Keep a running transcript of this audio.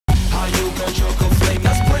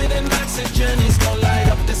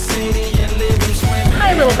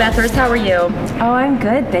Bethers, how are you? Oh, I'm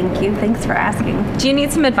good, thank you. Thanks for asking. Do you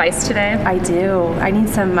need some advice today? I do. I need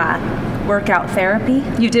some workout therapy.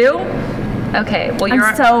 You do? Okay, well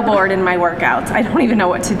I'm so bored in my workouts. I don't even know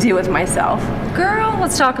what to do with myself. Girl,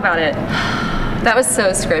 let's talk about it. That was so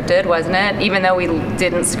scripted, wasn't it? Even though we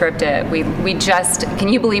didn't script it, we just, can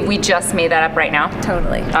you believe we just made that up right now?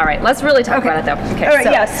 Totally. All right, let's really talk about it though. Okay, all right,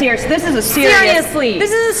 yeah, seriously. This is a seriously.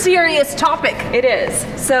 This is a serious topic. It is.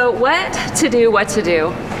 So what to do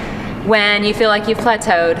when you feel like you've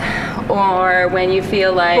plateaued, or when you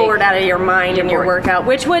feel like bored out of your mind in your workout,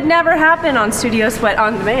 which would never happen on Studio Sweat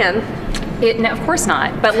on Demand. No, of course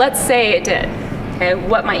not, but let's say it did. Okay,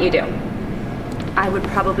 what might you do? I would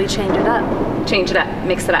probably change it up. Change it up,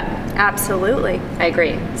 mix it up. Absolutely. I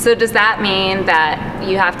agree. So does that mean that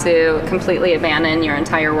you have to completely abandon your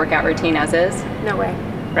entire workout routine as is? No way.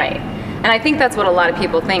 Right. And I think that's what a lot of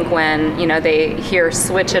people think when, you know, they hear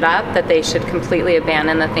switch it up, that they should completely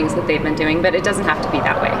abandon the things that they've been doing, but it doesn't have to be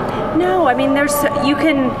that way. No, I mean,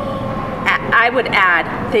 I would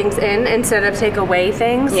add things in instead of take away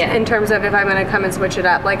things in terms of if I'm going to come and switch it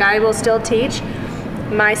up. Like, I will still teach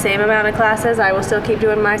my same amount of classes. I will still keep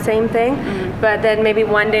doing my same thing, but then maybe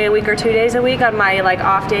 1 day a week or 2 days a week on my like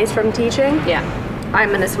off days from teaching, I'm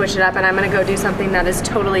going to switch it up and I'm going to go do something that is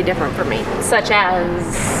totally different for me. Such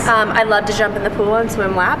as? I love to jump in the pool and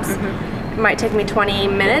swim laps. It might take me 20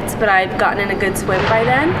 minutes, but I've gotten in a good swim by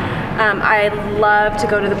then. I love to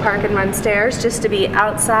go to the park and run stairs, just to be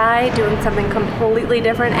outside doing something completely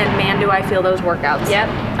different, and man, do I feel those workouts. Yep,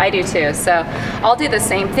 I do too. So I'll do the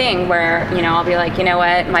same thing where, you know, I'll be like, you know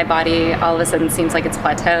what, my body all of a sudden seems like it's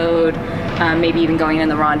plateaued, maybe even going in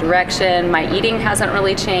the wrong direction. My eating hasn't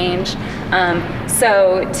really changed.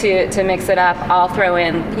 So to mix it up, I'll throw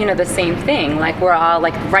in, you know, the same thing. Like, we're all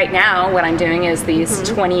like, right now what I'm doing is these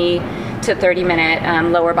 20 to 30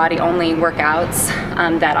 minute lower body only workouts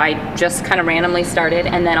that I just kind of randomly started,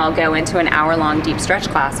 and then I'll go into an hour-long deep stretch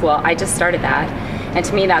class. Well, I just started that, and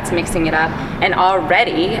to me that's mixing it up, and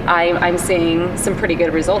already I'm seeing some pretty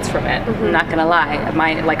good results from it. I'm not gonna lie,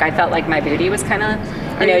 I felt like my booty was kind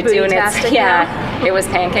of, you know, doing its, it was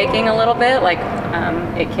pancaking a little bit, like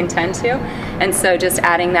it can tend to, and so just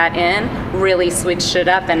adding that in really switched it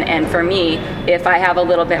up. And for me, if I have a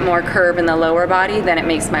little bit more curve in the lower body, then it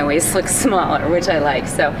makes my waist look smaller, which I like.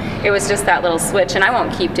 So it was just that little switch, and I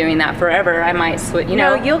won't keep doing that forever. I might switch, you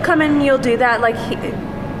know. No, you'll come in and you'll do that like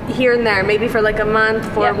here and there, maybe for like a month,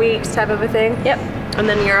 4 weeks type of a thing. Yep. And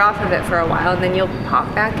then you're off of it for a while, and then you'll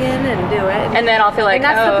pop back in and do it. And then I'll feel like, and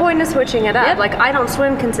that's the point of switching it up. Yep. Like, I don't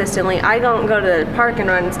swim consistently. I don't go to the park and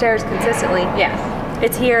run stairs consistently. Yeah.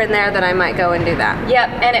 It's here and there that I might go and do that. Yep,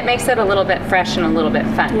 and it makes it a little bit fresh and a little bit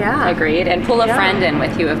fun. Yeah. Agreed. And pull a friend in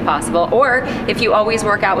with you if possible. Or if you always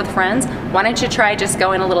work out with friends, why don't you try just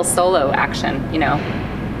going a little solo action, you know?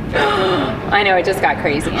 I know, it just got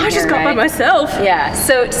crazy. I just got by myself. Yeah,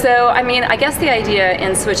 so I mean, I guess the idea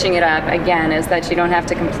in switching it up, again, is that you don't have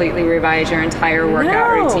to completely revise your entire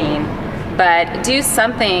workout routine. But do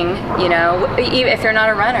something, you know, if you're not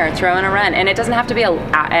a runner, throw in a run. And it doesn't have to be an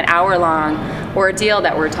hour-long ordeal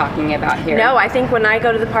that we're talking about here. No, I think when I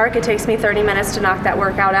go to the park, it takes me 30 minutes to knock that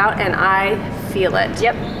workout out, and I feel it.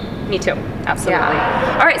 Yep. Me too, absolutely.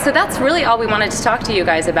 Yeah. All right, so that's really all we wanted to talk to you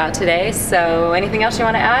guys about today. So anything else you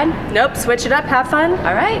want to add? Nope, switch it up, have fun.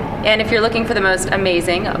 All right, and if you're looking for the most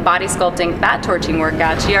amazing body sculpting, fat torching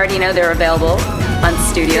workouts, you already know they're available on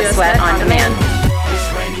Studio Sweat on Demand.